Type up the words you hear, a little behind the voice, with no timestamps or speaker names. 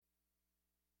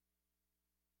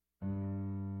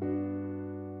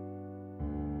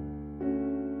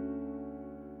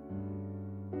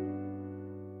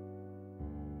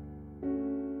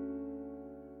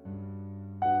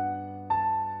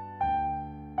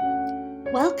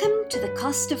Welcome to The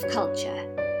Cost of Culture.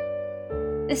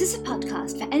 This is a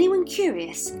podcast for anyone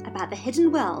curious about the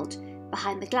hidden world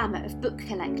behind the glamour of book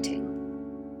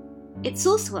collecting. It's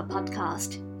also a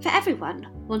podcast for everyone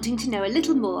wanting to know a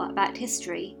little more about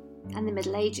history and the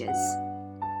Middle Ages.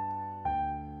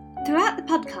 Throughout the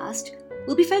podcast,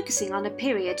 we'll be focusing on a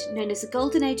period known as the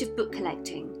Golden Age of book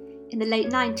collecting in the late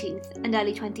 19th and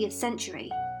early 20th century,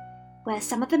 where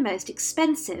some of the most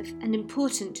expensive and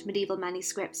important medieval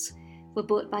manuscripts were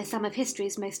bought by some of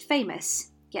history's most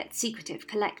famous, yet secretive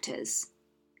collectors.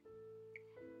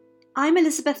 I'm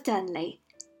Elizabeth Dearnley,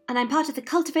 and I'm part of the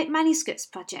CULTIVATE MSS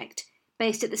Project,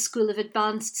 based at the School of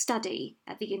Advanced Study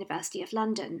at the University of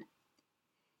London.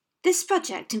 This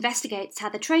project investigates how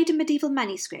the trade in medieval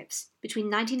manuscripts between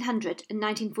 1900 and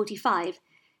 1945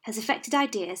 has affected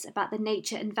ideas about the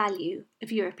nature and value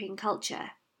of European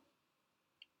culture.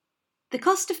 The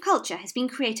Cost of Culture has been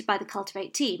created by the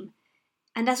CULTIVATE team,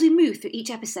 and as we move through each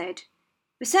episode,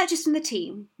 researchers from the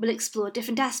team will explore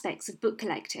different aspects of book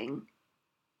collecting.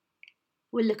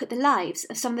 We'll look at the lives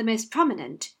of some of the most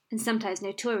prominent and sometimes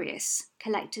notorious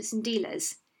collectors and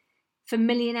dealers, from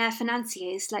millionaire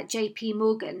financiers like J.P.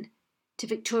 Morgan to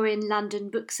Victorian London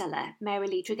bookseller Mary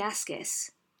Lee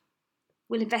Tregaskis.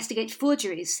 We'll investigate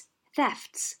forgeries,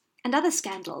 thefts, and other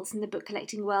scandals in the book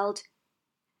collecting world,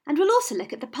 and we'll also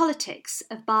look at the politics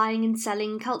of buying and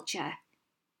selling culture.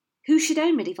 Who should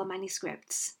own medieval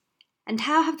manuscripts? And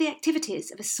how have the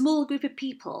activities of a small group of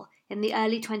people in the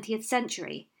early 20th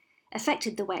century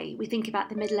affected the way we think about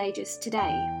the Middle Ages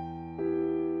today?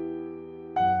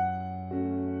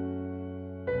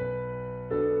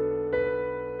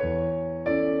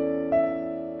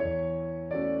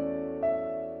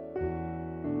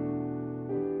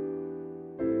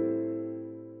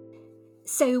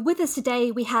 So with us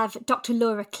today we have Dr.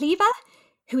 Laura Cleaver,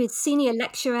 who is Senior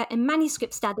Lecturer in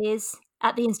Manuscript Studies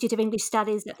at the Institute of English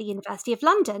Studies at the University of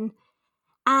London.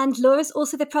 And Laura's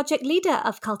also the project leader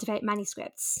of Cultivate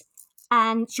Manuscripts.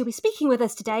 And she'll be speaking with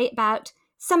us today about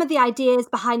some of the ideas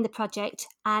behind the project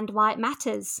and why it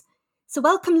matters. So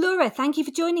welcome, Laura. Thank you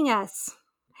for joining us.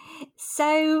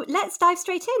 So let's dive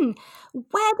straight in.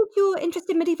 Where did your interest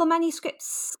in medieval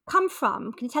manuscripts come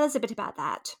from? Can you tell us a bit about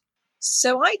that?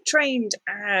 So I trained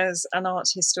as an art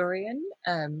historian,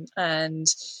 and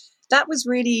that was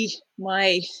really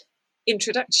my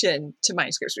introduction to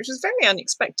manuscripts, which was very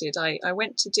unexpected. I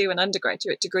went to do an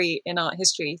undergraduate degree in art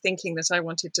history thinking that I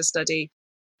wanted to study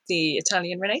the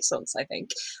Italian Renaissance, I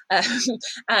think,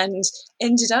 and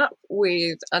ended up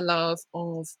with a love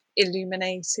of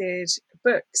illuminated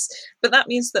books. But that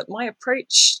means that my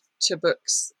approach to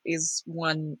books is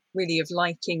one really of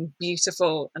liking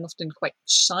beautiful and often quite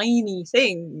shiny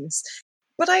things.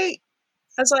 But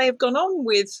as I have gone on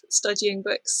with studying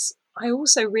books, I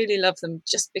also really love them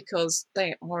just because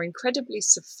they are incredibly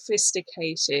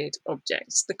sophisticated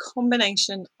objects. The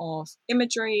combination of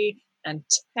imagery and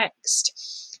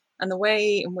text and the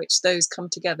way in which those come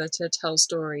together to tell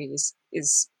stories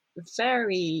is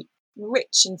very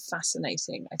rich and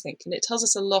fascinating, I think. And it tells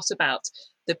us a lot about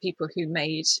the people who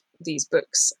made these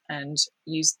books and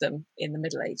used them in the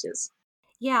Middle Ages.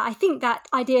 Yeah, I think that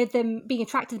idea of them being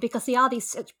attracted because they are these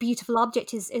such beautiful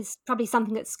objects is probably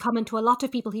something that's common to a lot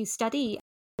of people who study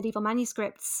medieval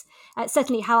manuscripts.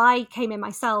 Certainly how I came in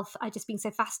myself, I just been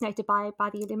so fascinated by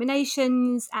the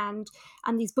illuminations and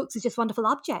these books are just wonderful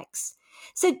objects.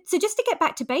 So just to get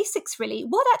back to basics, really,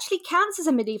 what actually counts as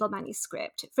a medieval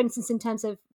manuscript? For instance, in terms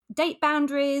of date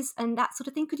boundaries and that sort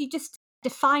of thing, could you just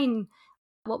define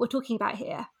what we're talking about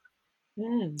here?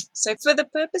 So for the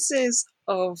purposes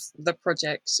of the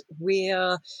project,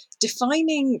 we're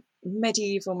defining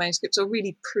medieval manuscripts, or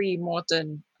really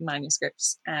pre-modern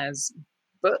manuscripts, as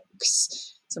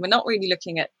books. So we're not really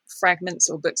looking at fragments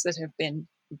or books that have been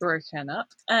broken up,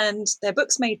 and they're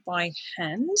books made by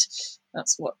hand.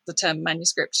 That's what the term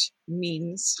manuscript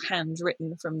means,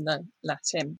 handwritten from the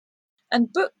Latin.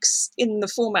 And books in the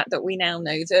format that we now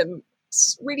know them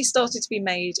really started to be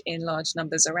made in large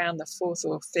numbers around the 4th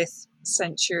or 5th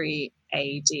century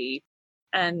AD.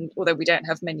 And although we don't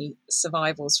have many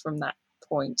survivals from that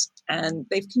point, and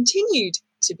they've continued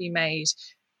to be made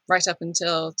right up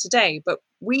until today. But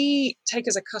we take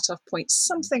as a cutoff point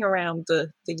something around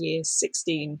the year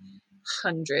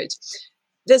 1600.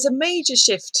 There's a major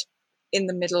shift in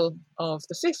the middle of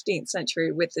the 15th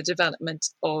century with the development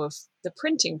of the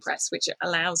printing press, which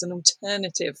allows an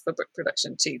alternative for book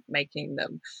production to making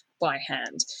them by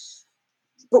hand.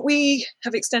 But we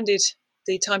have extended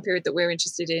the time period that we're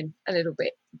interested in a little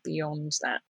bit beyond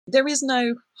that. There is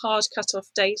no hard cut-off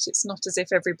date. It's not as if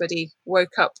everybody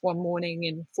woke up one morning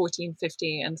in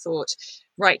 1450 and thought,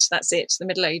 right, that's it, the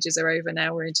Middle Ages are over,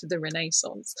 now we're into the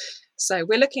Renaissance. So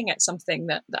we're looking at something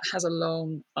that has a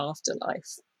long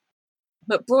afterlife.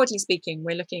 But broadly speaking,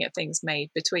 we're looking at things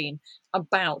made between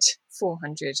about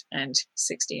 400 and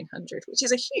 1600, which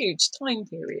is a huge time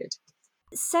period.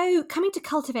 So coming to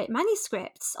Cultivate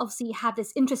Manuscripts, obviously you have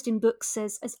this interest in books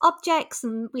as objects,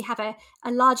 and we have a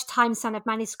large time span of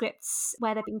manuscripts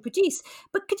where they're being produced.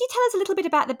 But could you tell us a little bit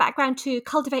about the background to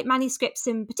Cultivate Manuscripts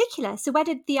in particular? So where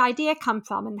did the idea come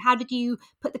from, and how did you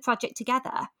put the project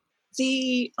together?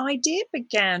 The idea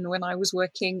began when I was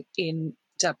working in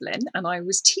Dublin, and I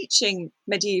was teaching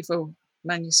medieval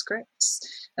manuscripts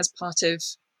as part of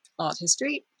art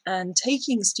history and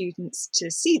taking students to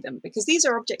see them, because these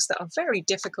are objects that are very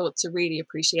difficult to really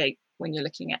appreciate when you're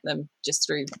looking at them just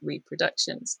through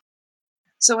reproductions.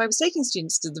 So I was taking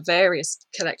students to the various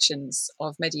collections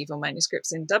of medieval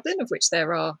manuscripts in Dublin, of which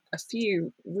there are a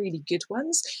few really good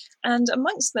ones. And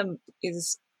amongst them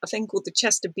is a thing called the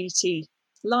Chester Beatty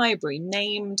Library,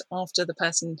 named after the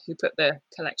person who put the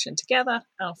collection together,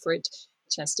 Alfred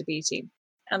Chester Beatty.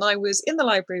 And I was in the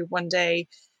library one day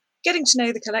getting to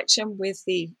know the collection with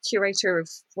the curator of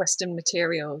Western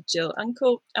Material, Jill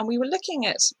Uncle, and we were looking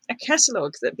at a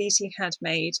catalogue that Beatty had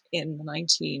made in the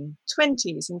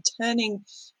 1920s and turning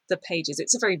the pages.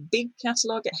 It's a very big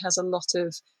catalogue. It has a lot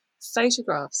of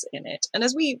photographs in it. And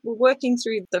as we were working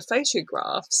through the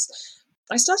photographs,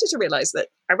 I started to realise that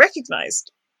I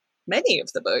recognised many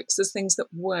of the books as things that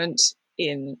weren't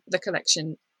in the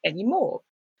collection anymore.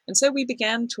 And so we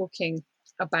began talking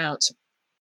about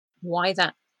why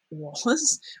that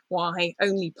was, why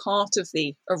only part of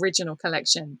the original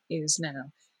collection is now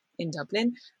in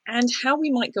Dublin, and how we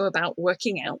might go about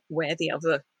working out where the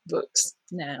other books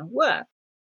now were.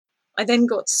 I then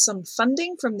got some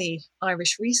funding from the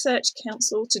Irish Research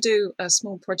Council to do a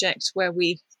small project where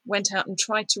we went out and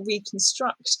tried to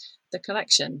reconstruct the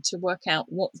collection to work out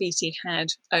what Beatty had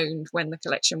owned when the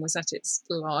collection was at its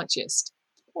largest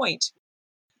point.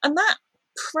 And that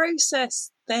process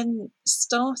then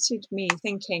started me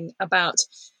thinking about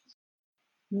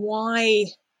why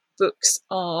books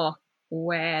are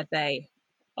where they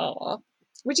are,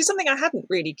 which is something I hadn't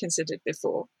really considered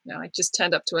before. I just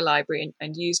turned up to a library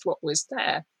and used what was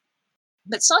there.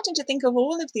 But starting to think of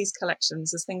all of these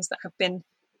collections as things that have been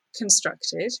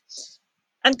constructed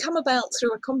and come about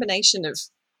through a combination of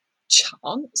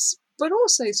chance, but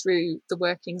also through the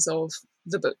workings of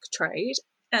the book trade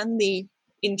and the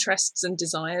interests and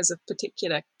desires of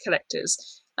particular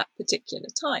collectors at particular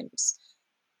times.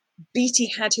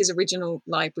 Beatty had his original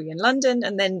library in London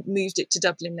and then moved it to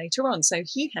Dublin later on. So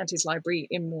he had his library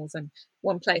in more than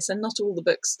one place, and not all the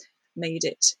books made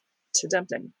it to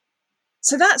Dublin.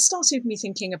 So that started me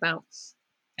thinking about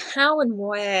how and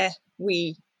where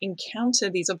we encounter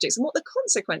these objects and what the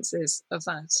consequences of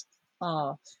that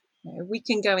are. We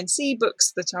can go and see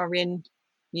books that are in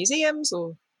museums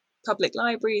or public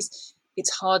libraries. It's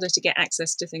harder to get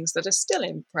access to things that are still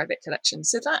in private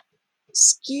collections. So that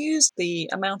skews the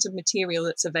amount of material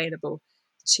that's available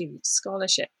to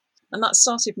scholarship. And that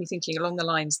started me thinking along the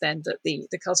lines then that the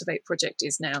Cultivate project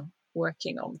is now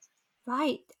working on.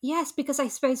 Right. Yes, because I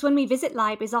suppose when we visit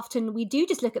libraries, often we do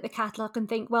just look at the catalogue and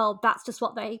think, well, that's just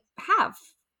what they have,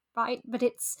 right? But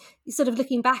it's sort of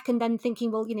looking back and then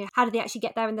thinking, well, how did they actually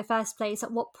get there in the first place?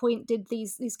 At what point did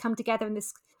these come together in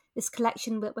this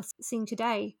collection that we're seeing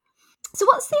today? So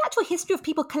what's the actual history of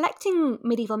people collecting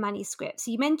medieval manuscripts?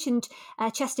 You mentioned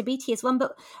Chester Beatty as one,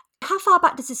 but how far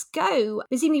back does this go?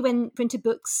 Presumably when printed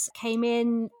books came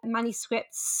in,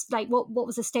 manuscripts, like what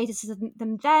was the status of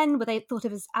them then? Were they thought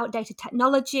of as outdated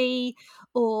technology,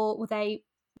 or were they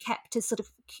kept as sort of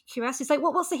curiosities? Like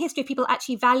what's the history of people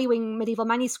actually valuing medieval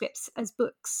manuscripts as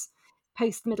books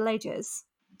post the Middle Ages?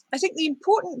 I think the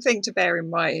important thing to bear in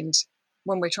mind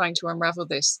when we're trying to unravel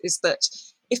this is that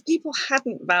if people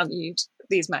hadn't valued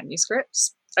these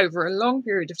manuscripts over a long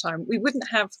period of time, we wouldn't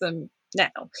have them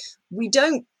now. We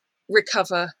don't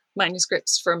recover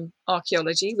manuscripts from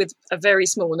archaeology, with a very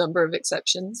small number of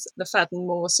exceptions. The Fadden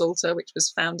Moor Psalter, which was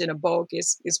found in a bog,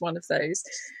 is one of those.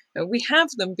 We have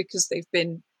them because they've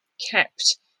been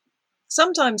kept,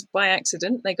 sometimes by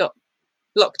accident. They got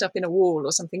locked up in a wall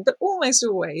or something, but almost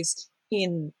always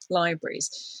in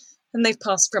libraries. And they've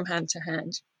passed from hand to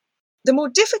hand. The more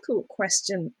difficult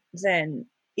question then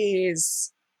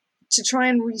is to try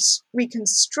and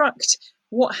reconstruct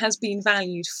what has been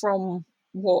valued from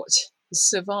what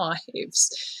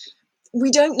survives. We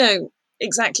don't know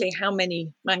exactly how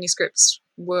many manuscripts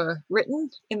were written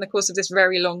in the course of this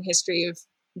very long history of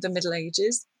the Middle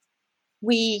Ages.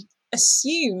 We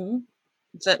assume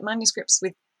that manuscripts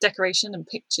with decoration and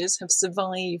pictures have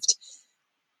survived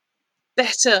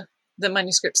better than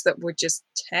manuscripts that were just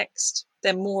text.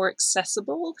 They're more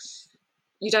accessible.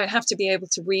 You don't have to be able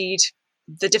to read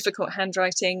the difficult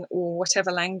handwriting or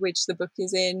whatever language the book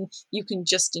is in. You can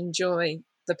just enjoy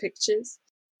the pictures.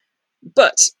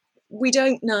 But we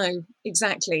don't know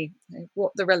exactly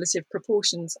what the relative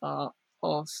proportions are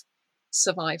of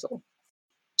survival.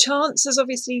 Chance has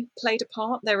obviously played a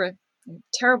part. There are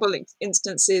terrible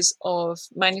instances of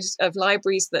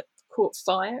libraries that caught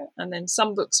fire, and then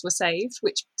some books were saved,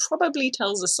 which probably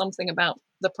tells us something about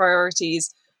the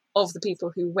priorities of the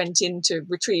people who went in to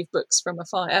retrieve books from a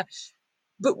fire,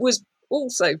 but was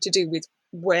also to do with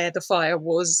where the fire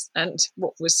was and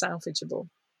what was salvageable.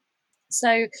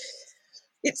 So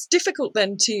it's difficult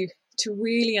then to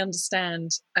really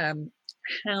understand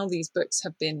how these books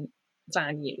have been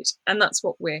valued, and that's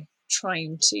what we're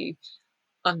trying to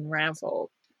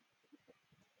unravel.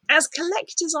 As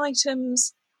collector's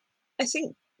items, I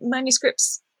think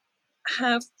manuscripts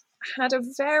have had a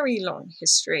very long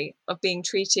history of being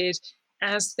treated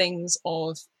as things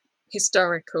of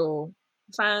historical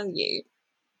value.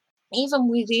 Even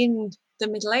within the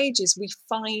Middle Ages, we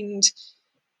find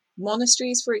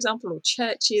monasteries, for example, or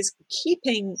churches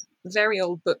keeping very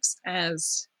old books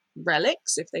as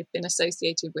relics if they've been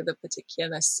associated with a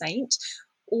particular saint,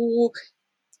 or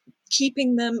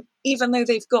keeping them even though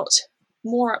they've got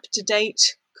more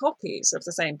up-to-date copies of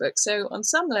the same book. So on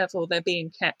some level, they're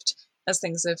being kept as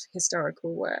things of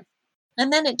historical worth.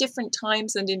 And then at different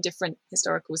times and in different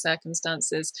historical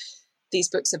circumstances, these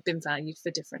books have been valued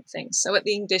for different things. So at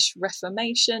the English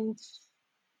Reformation,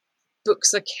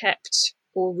 books are kept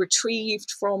or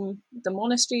retrieved from the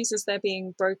monasteries as they're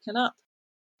being broken up,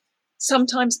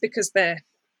 sometimes because they're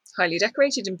highly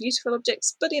decorated and beautiful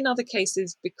objects, but in other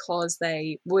cases because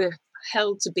they were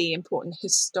held to be important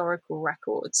historical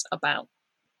records about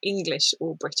English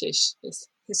or British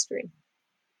history.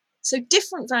 So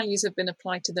different values have been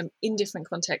applied to them in different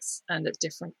contexts and at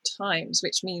different times,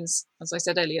 which means, as I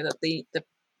said earlier, that the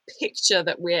picture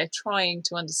that we're trying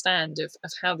to understand of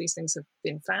how these things have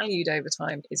been valued over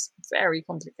time is very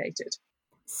complicated.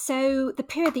 So the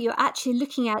period that you're actually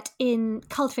looking at in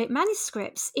Cultivate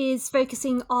Manuscripts is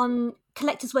focusing on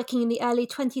collectors working in the early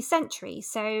 20th century,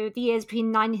 so the years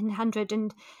between 1900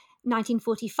 and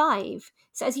 1945.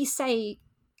 So as you say,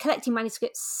 collecting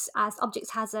manuscripts as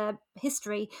objects has a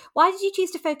history. Why did you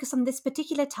choose to focus on this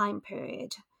particular time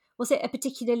period? Was it a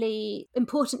particularly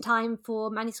important time for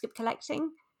manuscript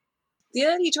collecting? The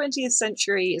early 20th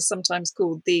century is sometimes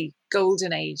called the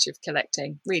golden age of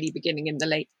collecting, really beginning in the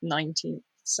late 19th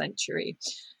century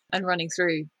and running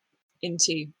through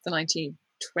into the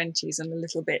 1920s and a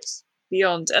little bit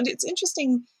beyond. And it's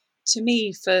interesting to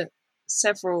me for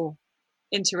several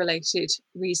interrelated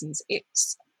reasons.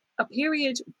 It's a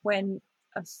period when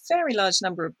a very large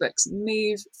number of books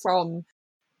move from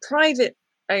private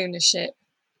ownership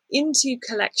into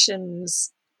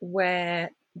collections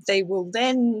where they will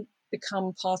then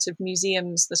become part of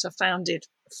museums that are founded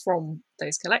from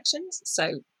those collections.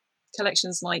 So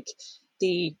collections like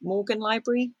the Morgan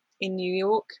Library in New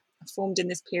York are formed in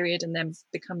this period and then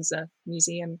becomes a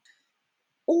museum.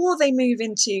 Or they move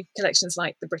into collections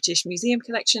like the British Museum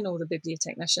collection or the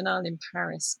Bibliothèque Nationale in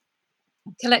Paris.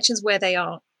 Collections where they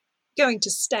are going to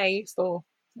stay for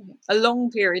a long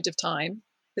period of time,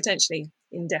 potentially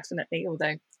indefinitely,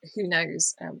 although who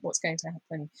knows what's going to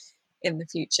happen in the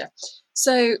future.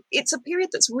 So it's a period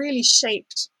that's really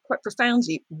shaped quite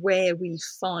profoundly where we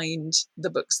find the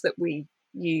books that we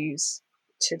use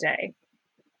today.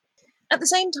 At the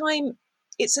same time,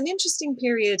 it's an interesting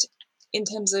period in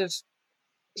terms of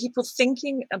people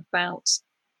thinking about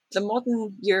the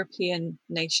modern European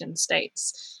nation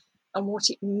states and what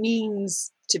it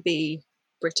means to be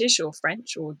British or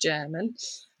French or German,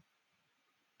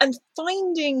 and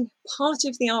finding part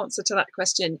of the answer to that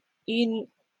question in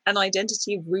an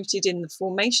identity rooted in the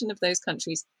formation of those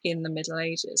countries in the Middle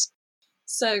Ages.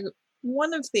 So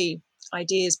one of the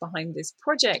ideas behind this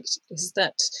project is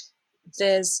that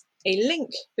there's a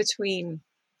link between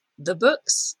the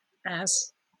books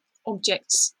as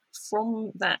objects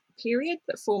from that period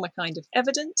that form a kind of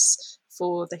evidence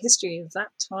for the history of that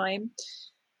time,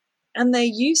 and their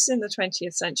use in the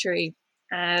 20th century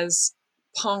as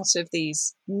part of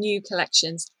these new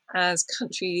collections as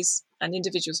countries and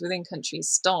individuals within countries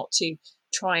start to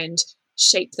try and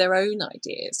shape their own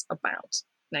ideas about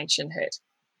nationhood.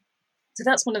 So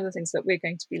that's one of the things that we're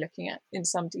going to be looking at in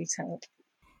some detail.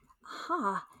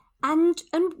 Aha. And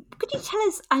could you tell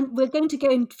us, we're going to go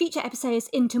in future episodes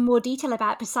into more detail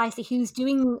about precisely who's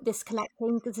doing this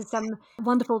collecting, because there's some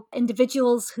wonderful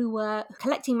individuals who were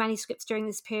collecting manuscripts during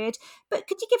this period. But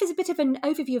could you give us a bit of an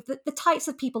overview of the types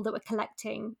of people that were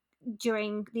collecting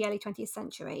during the early 20th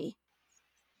century?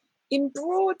 In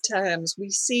broad terms,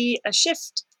 we see a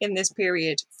shift in this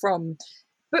period from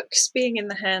books being in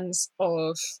the hands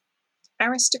of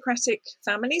aristocratic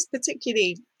families,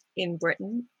 particularly in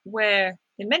Britain, where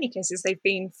in many cases they've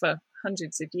been for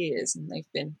hundreds of years and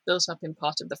they've been built up in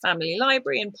part of the family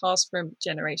library and passed from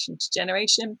generation to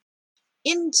generation,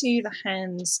 into the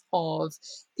hands of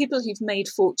people who've made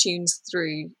fortunes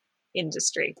through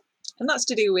industry. And that's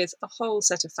to do with a whole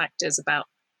set of factors about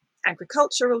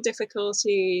agricultural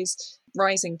difficulties,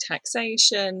 rising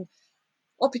taxation,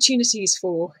 opportunities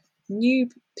for new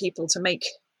people to make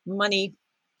money,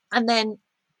 and then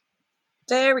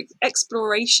their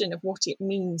exploration of what it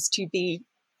means to be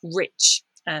rich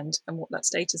and what that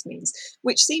status means,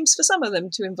 which seems for some of them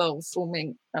to involve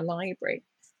forming a library.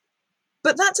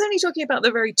 But that's only talking about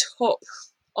the very top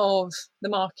of the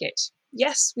market.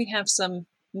 Yes, we have some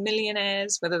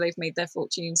millionaires, whether they've made their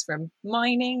fortunes from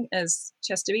mining, as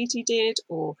Chester Beatty did,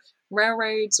 or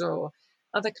railroads or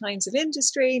other kinds of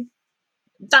industry.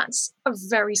 That's a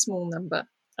very small number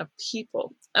of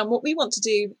people. And what we want to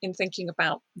do in thinking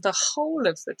about the whole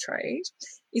of the trade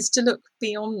is to look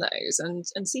beyond those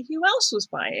and see who else was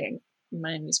buying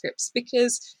manuscripts,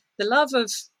 because the love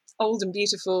of old and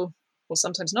beautiful, or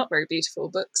sometimes not very beautiful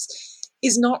books,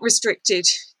 is not restricted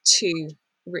to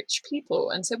rich people.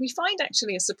 And so we find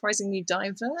actually a surprisingly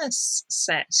diverse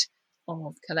set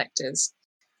of collectors.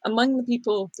 Among the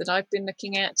people that I've been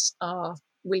looking at are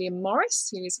William Morris,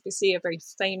 who is obviously a very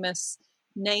famous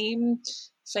name,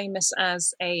 famous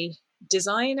as a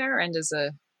designer and as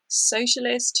a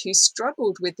socialist who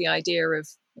struggled with the idea of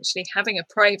actually having a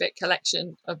private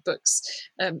collection of books,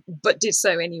 but did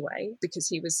so anyway because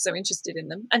he was so interested in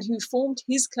them, and who formed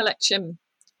his collection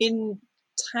in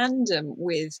tandem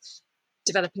with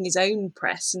developing his own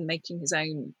press and making his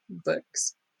own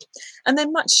books. And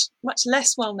then much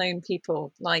less well-known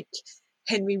people like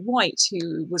Henry White,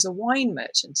 who was a wine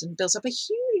merchant and built up a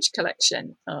huge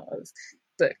collection of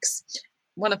books.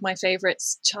 One of my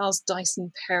favourites, Charles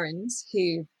Dyson Perrins,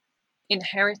 who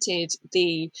inherited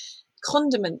the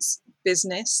condiments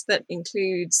business that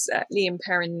includes Liam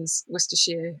Perrin's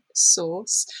Worcestershire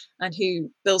sauce, and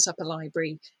who built up a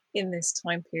library in this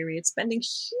time period, spending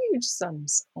huge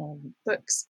sums on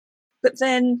books. But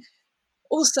then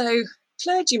also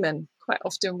clergymen quite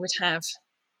often would have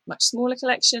much smaller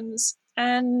collections,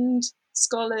 and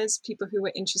scholars, people who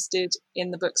were interested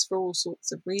in the books for all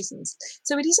sorts of reasons.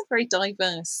 So it is a very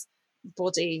diverse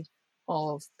body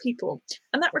of people.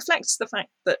 And that reflects the fact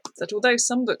that although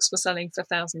some books were selling for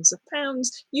thousands of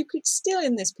pounds, you could still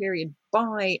in this period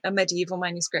buy a medieval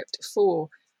manuscript for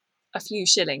a few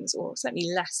shillings, or certainly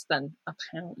less than a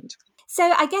pound.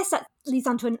 So I guess that leads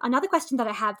on to another question that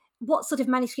I have. What sort of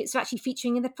manuscripts are actually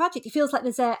featuring in the project? It feels like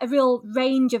there's a real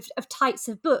range of types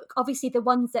of book. Obviously, the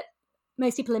ones that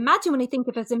most people imagine when they think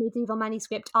of as a medieval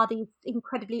manuscript are these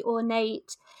incredibly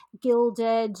ornate,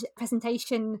 gilded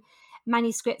presentation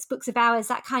manuscripts, books of hours,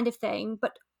 that kind of thing.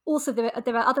 But also there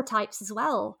are other types as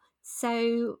well.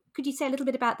 So could you say a little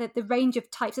bit about the range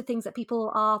of types of things that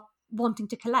people are wanting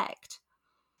to collect?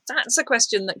 That's a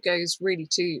question that goes really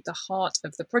to the heart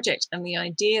of the project, and the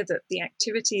idea that the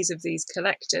activities of these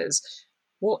collectors,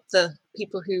 what the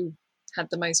people who had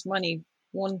the most money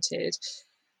wanted,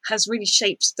 has really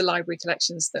shaped the library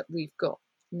collections that we've got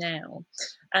now.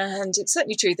 And it's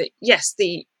certainly true that, yes,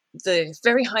 the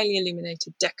very highly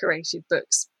illuminated, decorated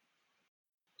books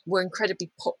were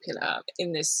incredibly popular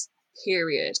in this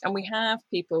period. And we have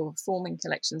people forming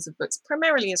collections of books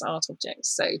primarily as art objects.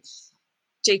 So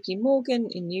JP Morgan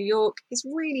in New York is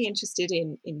really interested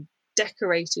in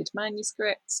decorated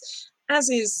manuscripts, as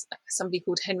is somebody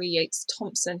called Henry Yates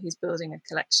Thompson, who's building a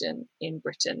collection in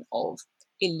Britain of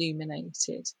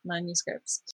illuminated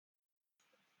manuscripts.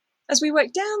 As we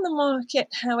work down the market,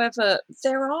 however,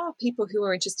 there are people who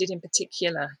are interested in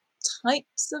particular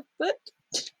types of book,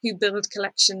 who build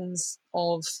collections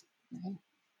of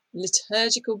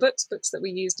liturgical books that were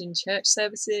used in church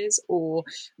services, or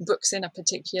books in a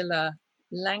particular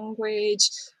language,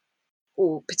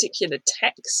 or particular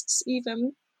texts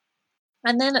even.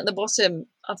 And then at the bottom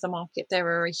of the market, there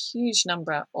are a huge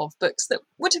number of books that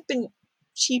would have been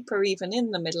cheaper even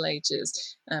in the Middle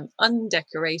Ages,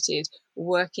 undecorated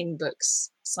working books,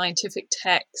 scientific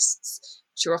texts,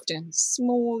 which are often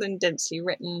small and densely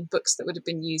written, books that would have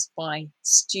been used by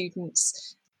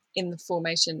students. in the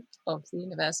formation of the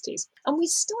universities. And we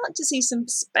start to see some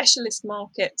specialist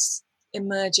markets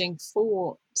emerging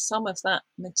for some of that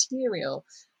material.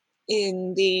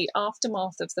 In the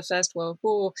aftermath of the First World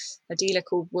War, a dealer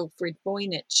called Wilfrid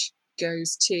Voynich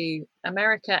goes to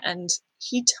America, and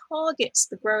he targets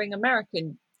the growing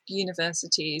American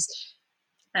universities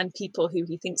and people who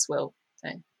he thinks will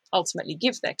ultimately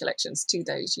give their collections to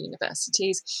those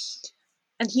universities.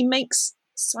 And he makes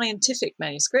scientific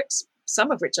manuscripts,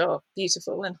 some of which are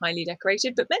beautiful and highly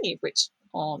decorated, but many of which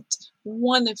aren't.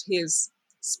 One of his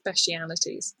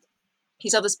specialities.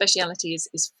 His other speciality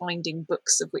is finding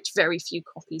books of which very few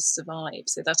copies survive.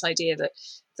 So that idea that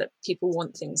people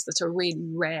want things that are really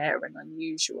rare and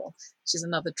unusual, which is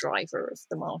another driver of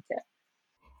the market.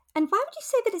 And why would you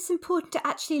say that it's important to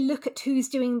actually look at who's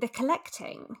doing the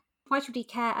collecting? Why should we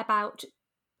care about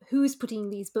who's putting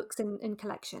these books in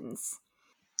collections?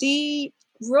 The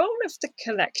role of the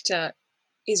collector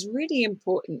is really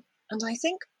important, and I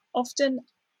think often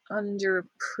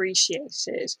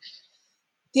underappreciated.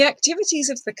 The activities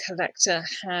of the collector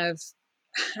have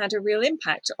had a real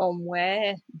impact on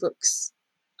where books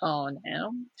are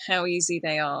now, how easy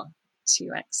they are to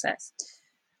access,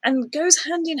 and goes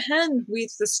hand in hand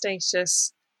with the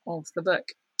status of the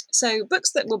book. So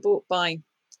books that were bought by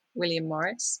William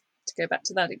Morris, to go back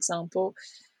to that example,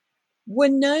 were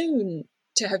known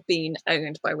to have been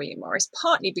owned by William Morris,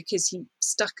 partly because he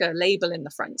stuck a label in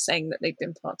the front saying that they'd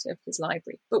been part of his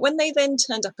library. But when they then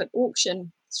turned up at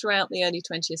auction throughout the early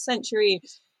 20th century,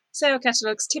 sale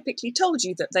catalogues typically told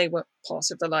you that they were part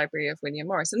of the library of William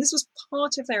Morris. And this was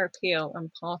part of their appeal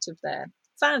and part of their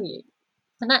value.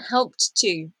 And that helped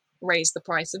to raise the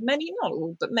price of many, not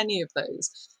all, but many of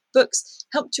those books,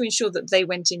 helped to ensure that they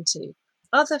went into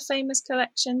other famous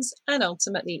collections and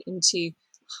ultimately into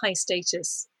high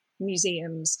status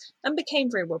museums and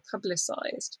became very well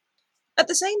publicised. At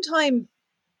the same time,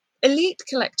 elite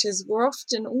collectors were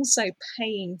often also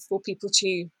paying for people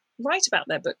to write about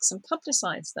their books and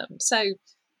publicise them. So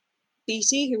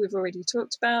Beattie, who we've already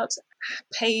talked about,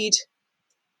 paid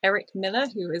Eric Miller,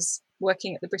 who was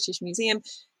working at the British Museum,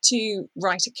 to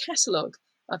write a catalogue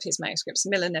of his manuscripts.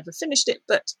 Miller never finished it,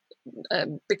 but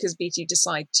because Beattie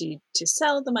decided to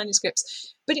sell the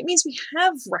manuscripts. But it means we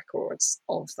have records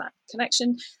of that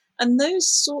collection. And those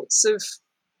sorts of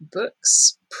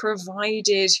books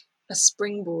provided a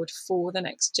springboard for the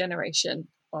next generation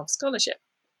of scholarship.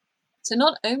 So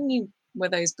not only were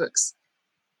those books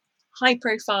high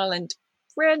profile and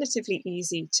relatively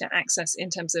easy to access in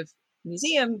terms of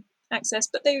museum access,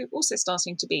 but they were also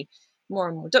starting to be more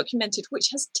and more documented, which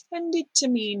has tended to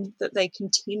mean that they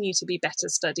continue to be better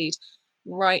studied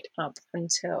right up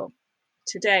until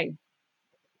today.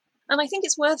 And I think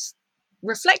it's worth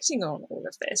reflecting on all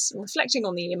of this and reflecting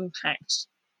on the impact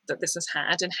that this has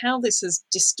had and how this has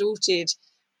distorted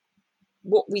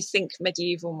what we think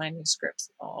medieval manuscripts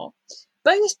are,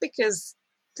 both because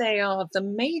they are the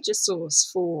major source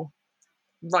for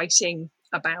writing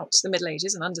about the Middle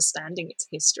Ages and understanding its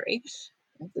history.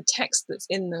 The text that's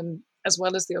in them, as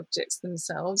well as the objects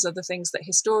themselves, are the things that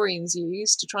historians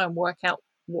use to try and work out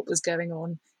what was going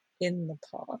on in the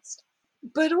past.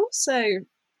 But also,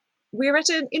 we're at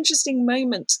an interesting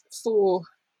moment for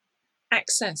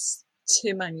access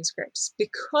to manuscripts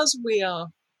because we are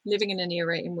living in an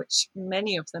era in which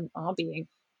many of them are being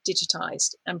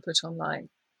digitized and put online.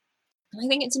 And I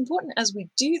think it's important as we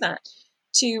do that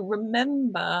to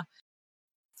remember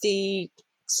the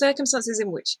circumstances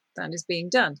in which that is being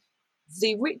done.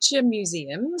 The richer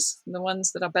museums, the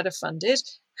ones that are better funded,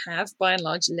 have by and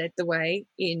large led the way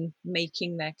in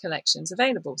making their collections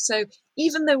available. So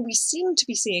even though we seem to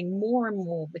be seeing more and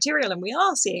more material, and we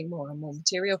are seeing more and more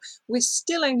material, we're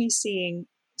still only seeing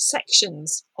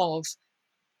sections of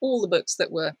all the books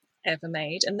that were ever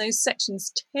made. And those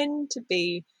sections tend to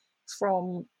be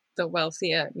from the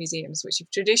wealthier museums, which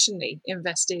have traditionally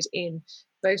invested in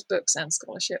both books and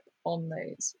scholarship on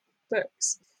those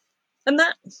books. And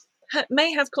that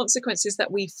may have consequences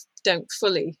that we don't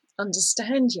fully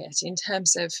understand yet in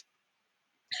terms of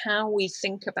how we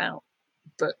think about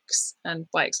books and,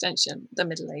 by extension, the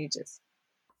Middle Ages.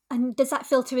 And does that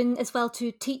filter in as well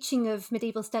to teaching of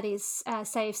medieval studies?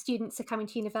 Say if students are coming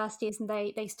to universities and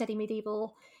they study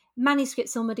medieval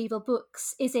manuscripts or medieval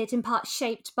books, is it in part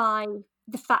shaped by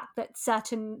the fact that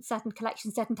certain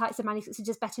collections, certain types of manuscripts are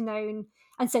just better known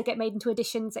and so get made into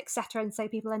editions, etc., and so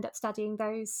people end up studying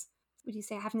those? Would you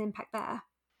say have an impact there?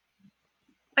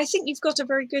 I think you've got a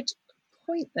very good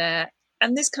point there.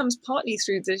 And this comes partly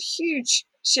through the huge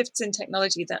shifts in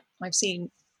technology that I've seen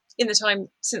in the time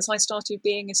since I started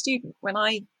being a student. When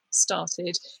I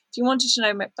started, if you wanted to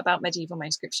know about medieval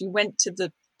manuscripts, you went to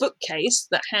the bookcase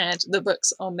that had the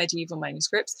books on medieval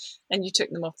manuscripts, and you took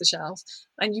them off the shelf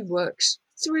and you worked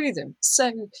through them.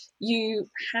 So you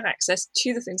had access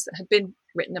to the things that had been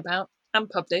written about and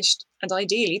published, and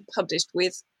ideally published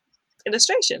with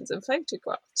illustrations and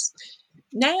photographs.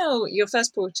 Now your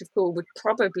first port of call would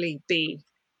probably be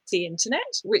the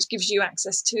internet, which gives you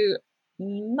access to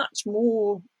much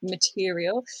more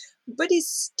material, but is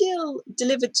still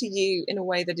delivered to you in a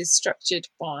way that is structured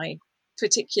by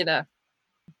particular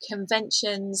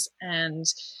conventions and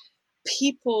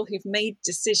people who've made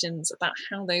decisions about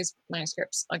how those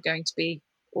manuscripts are going to be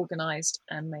organised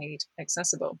and made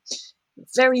accessible.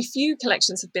 Very few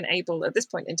collections have been able at this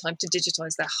point in time to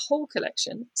digitise their whole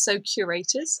collection. So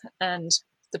curators and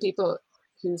the people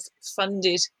who've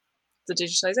funded the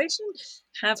digitisation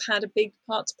have had a big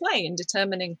part to play in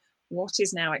determining what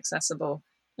is now accessible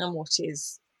and what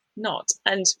is not.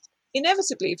 And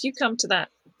inevitably, if you come to that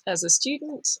as a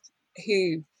student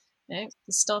who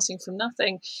is starting from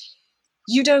nothing,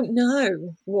 you don't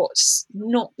know what's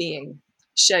not being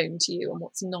shown to you and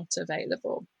what's not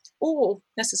available, or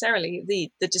necessarily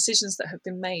the decisions that have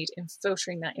been made in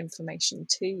filtering that information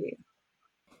to you.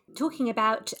 Talking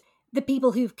about the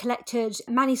people who've collected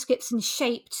manuscripts and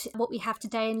shaped what we have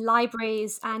today in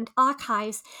libraries and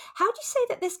archives, how do you say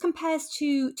that this compares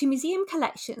to museum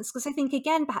collections? Because I think,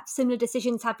 again, perhaps similar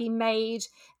decisions have been made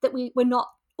that we're not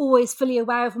always fully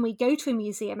aware of when we go to a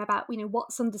museum about,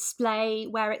 what's on display,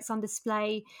 where it's on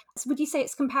display. So would you say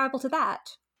it's comparable to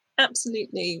that?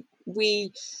 Absolutely.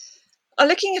 We are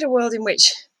looking at a world in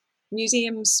which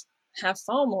museums have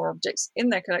far more objects in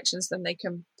their collections than they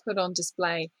can put on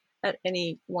display at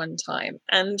any one time.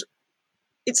 And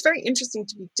it's very interesting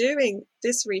to be doing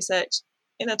this research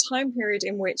in a time period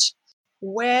in which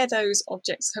where those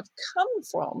objects have come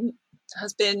from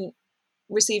has been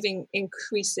receiving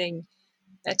increasing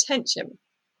attention.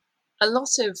 A lot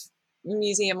of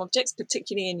museum objects,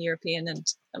 particularly in European and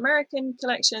American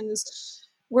collections,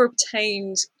 were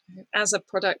obtained as a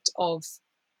product of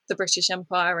the British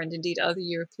Empire and indeed other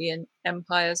European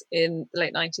empires in the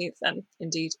late 19th and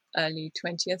indeed early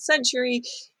 20th century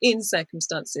in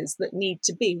circumstances that need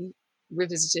to be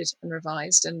revisited and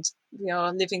revised. And we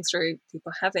are living through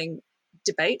people having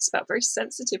debates about very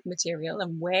sensitive material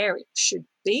and where it should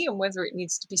be and whether it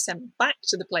needs to be sent back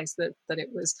to the place that it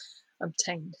was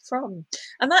obtained from.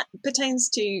 And that pertains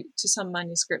to some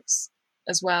manuscripts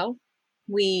as well.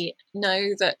 We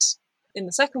know that in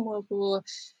the Second World War,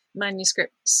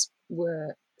 manuscripts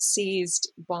were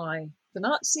seized by the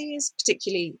Nazis,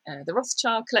 particularly the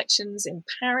Rothschild collections in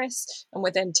Paris, and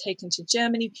were then taken to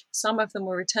Germany. Some of them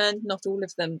were returned, not all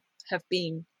of them have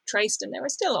been traced, and there are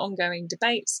still ongoing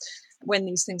debates when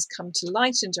these things come to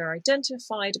light and are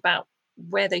identified about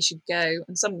where they should go,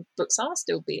 and some books are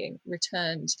still being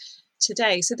returned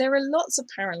today. So there are lots of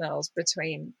parallels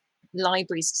between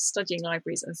studying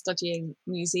libraries and studying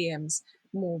museums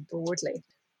more broadly.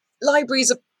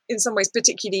 Libraries are in some ways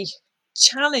particularly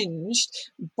challenged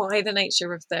by the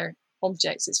nature of their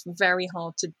objects. It's very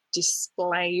hard to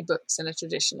display books in a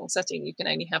traditional setting. You can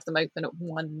only have them open at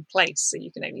one place, so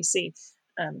you can only see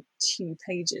 2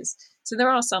 pages. So there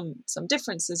are some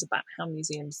differences about how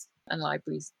museums and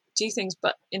libraries do things,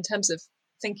 but in terms of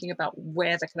thinking about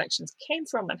where the collections came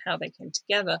from and how they came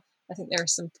together, I think there are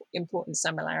some important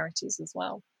similarities as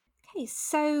well. Okay,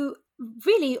 so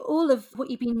really all of what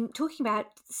you've been talking about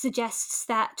suggests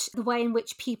that the way in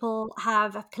which people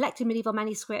have collected medieval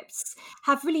manuscripts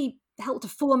have really helped to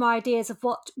form our ideas of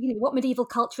what medieval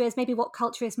culture is, maybe what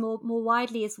culture is more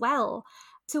widely as well.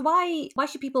 So why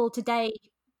should people today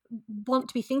want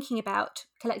to be thinking about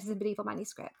collectors of medieval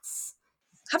manuscripts?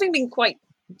 Having been quite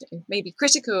maybe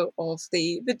critical of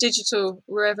the digital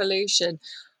revolution,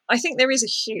 I think there is a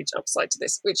huge upside to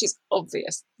this, which is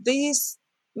obvious. This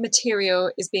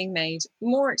material is being made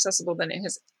more accessible than it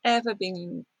has ever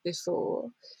been before.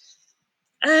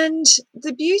 And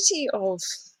the beauty of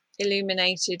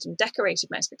illuminated and decorated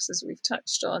manuscripts, as we've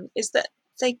touched on, is that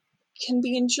they can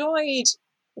be enjoyed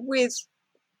with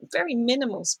very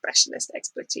minimal specialist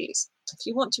expertise. If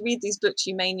you want to read these books,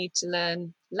 you may need to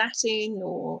learn Latin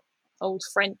or Old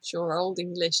French or Old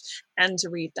English and to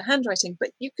read the handwriting, but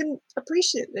you can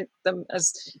appreciate them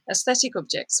as aesthetic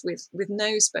objects with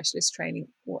no specialist training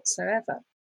whatsoever.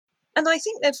 And I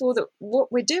think, therefore, that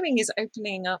what we're doing is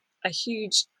opening up a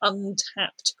huge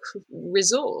untapped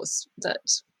resource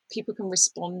that people can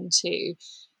respond to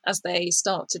as they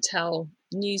start to tell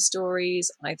news stories,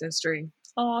 either through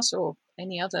art or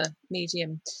any other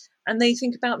medium, and they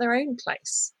think about their own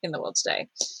place in the world today.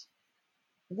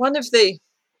 One of the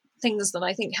things that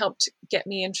I think helped get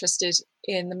me interested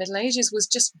in the Middle Ages was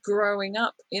just growing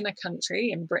up in a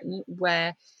country, in Britain,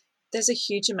 where there's a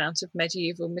huge amount of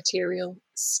medieval material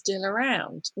still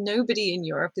around. Nobody in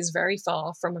Europe is very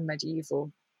far from a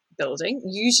medieval building,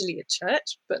 usually a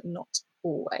church, but not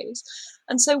always.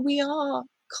 And so we are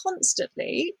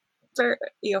constantly, very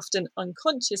often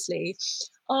unconsciously,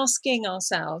 asking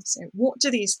ourselves, what do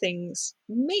these things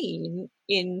mean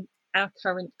in our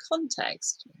current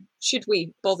context? Should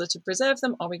we bother to preserve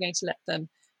them? Are we going to let them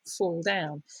fall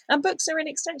down? And books are an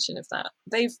extension of that.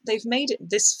 They've made it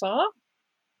this far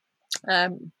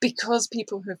because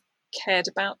people have cared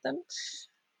about them.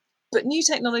 But new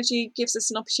technology gives us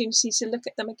an opportunity to look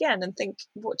at them again and think,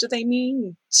 what do they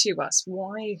mean to us?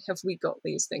 Why have we got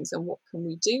these things, and what can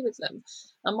we do with them?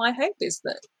 And my hope is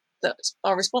that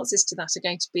our responses to that are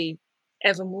going to be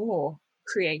ever more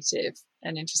creative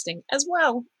and interesting, as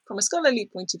well, from a scholarly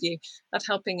point of view, of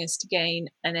helping us to gain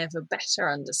an ever better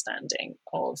understanding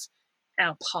of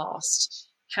our past,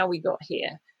 how we got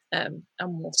here, and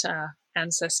what our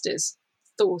ancestors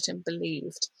thought and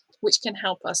believed, which can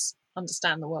help us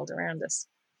understand the world around us.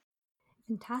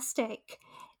 Fantastic.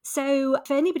 So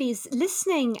for anybody who's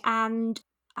listening and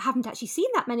haven't actually seen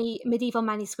that many medieval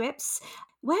manuscripts,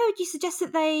 where would you suggest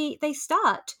that they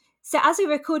start? So as we're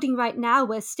recording right now,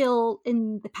 we're still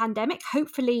in the pandemic,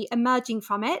 hopefully emerging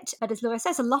from it. But as Laura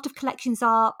says, a lot of collections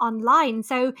are online.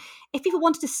 So if people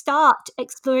wanted to start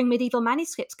exploring medieval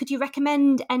manuscripts, could you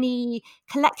recommend any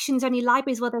collections or any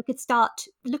libraries where they could start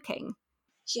looking?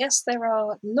 Yes, there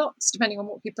are lots, depending on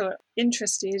what people are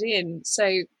interested in.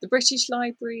 So the British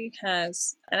Library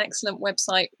has an excellent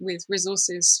website with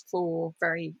resources for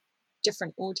very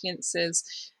different audiences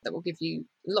that will give you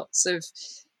lots of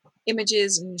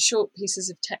images and short pieces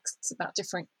of texts about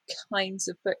different kinds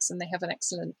of books, and they have an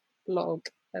excellent blog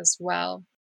as well.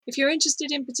 If you're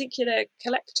interested in particular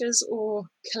collectors or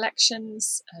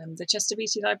collections, the Chester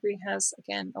Beatty Library has,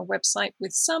 again, a website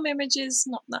with some images,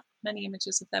 not that many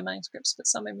images of their manuscripts, but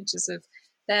some images of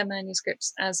their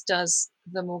manuscripts, as does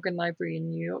the Morgan Library in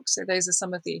New York. So those are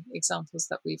some of the examples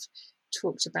that we've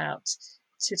talked about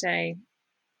today.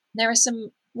 There are some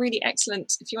really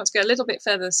excellent, if you want to go a little bit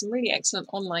further, some really excellent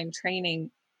online training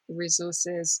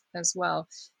resources as well.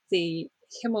 The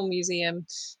Himmel Museum,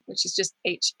 which is just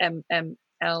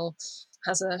HMML,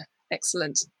 has an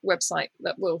excellent website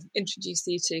that will introduce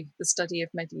you to the study of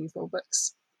medieval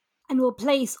books. And we'll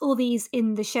place all these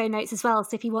in the show notes as well.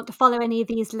 So if you want to follow any of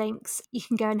these links, you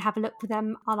can go and have a look for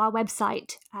them on our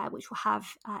website, which we'll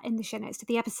have in the show notes to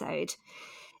the episode.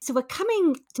 So we're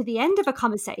coming to the end of a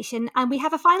conversation, and we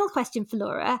have a final question for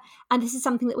Laura. And this is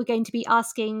something that we're going to be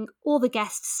asking all the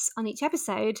guests on each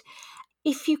episode.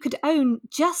 If you could own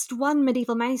just one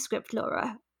medieval manuscript,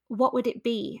 Laura, what would it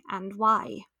be and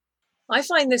why? I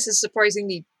find this a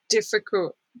surprisingly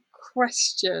difficult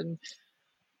question.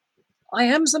 I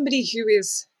am somebody who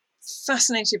is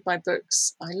fascinated by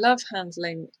books. I love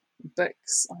handling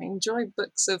books. I enjoy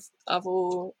books of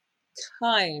all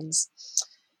kinds.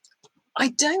 I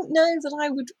don't know that I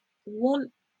would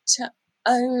want to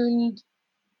own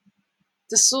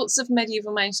the sorts of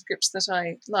medieval manuscripts that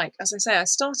I like. As I say, I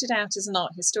started out as an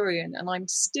art historian, and I'm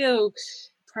still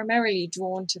primarily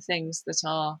drawn to things that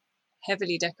are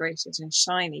heavily decorated and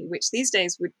shiny, which these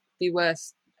days would be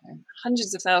worth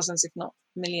hundreds of thousands, if not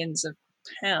millions of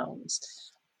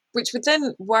pounds, which would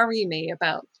then worry me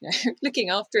about looking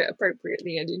after it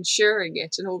appropriately and insuring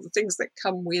it and all the things that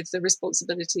come with the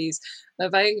responsibilities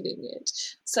of owning it.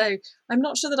 So I'm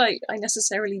not sure that I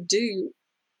necessarily do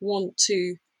want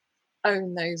to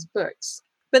own those books.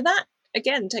 But that,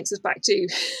 again, takes us back to,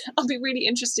 I'll be really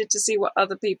interested to see what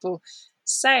other people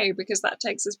say, because that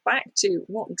takes us back to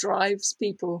what drives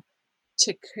people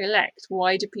to collect.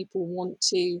 Why do people want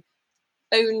to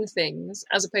own things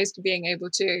as opposed to being able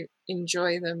to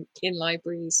enjoy them in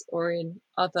libraries or in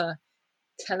other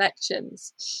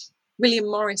collections? William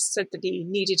Morris said that he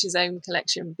needed his own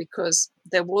collection because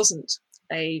there wasn't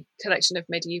a collection of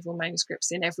medieval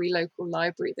manuscripts in every local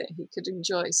library that he could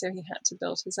enjoy, so he had to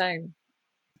build his own,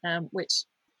 which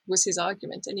was his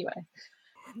argument anyway.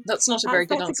 That's not a very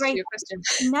good answer to your question.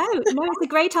 No, it's a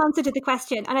great answer to the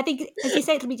question. And I think, as you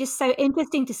say, it'll be just so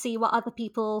interesting to see what other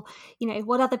people,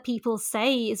 what other people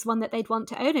say is one that they'd want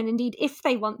to own. And indeed, if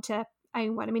they want to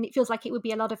own one, I mean, it feels like it would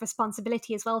be a lot of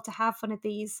responsibility as well to have one of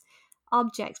these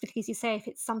objects, because you say if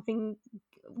it's something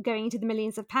going into the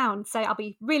millions of pounds. So I'll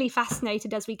be really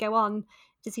fascinated as we go on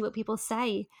to see what people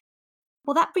say.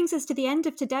 Well, that brings us to the end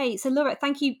of today. So, Laura,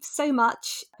 thank you so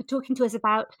much for talking to us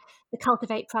about the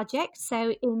CULTIVATE project.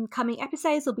 So in coming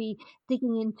episodes, we'll be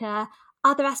digging into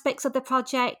other aspects of the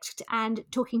project and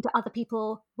talking to other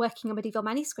people working on medieval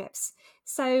manuscripts.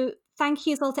 So thank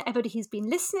you as well to everybody who's been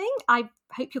listening. I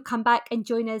hope you'll come back and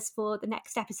join us for the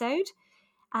next episode.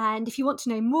 And if you want to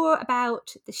know more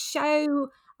about the show,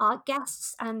 our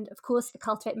guests, and of course the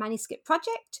Cultivate Manuscript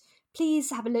Project, please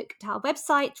have a look at our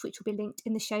website, which will be linked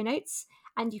in the show notes.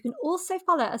 And you can also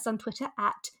follow us on Twitter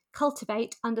at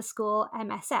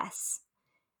cultivate_MSS.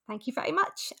 Thank you very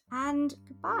much and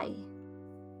goodbye.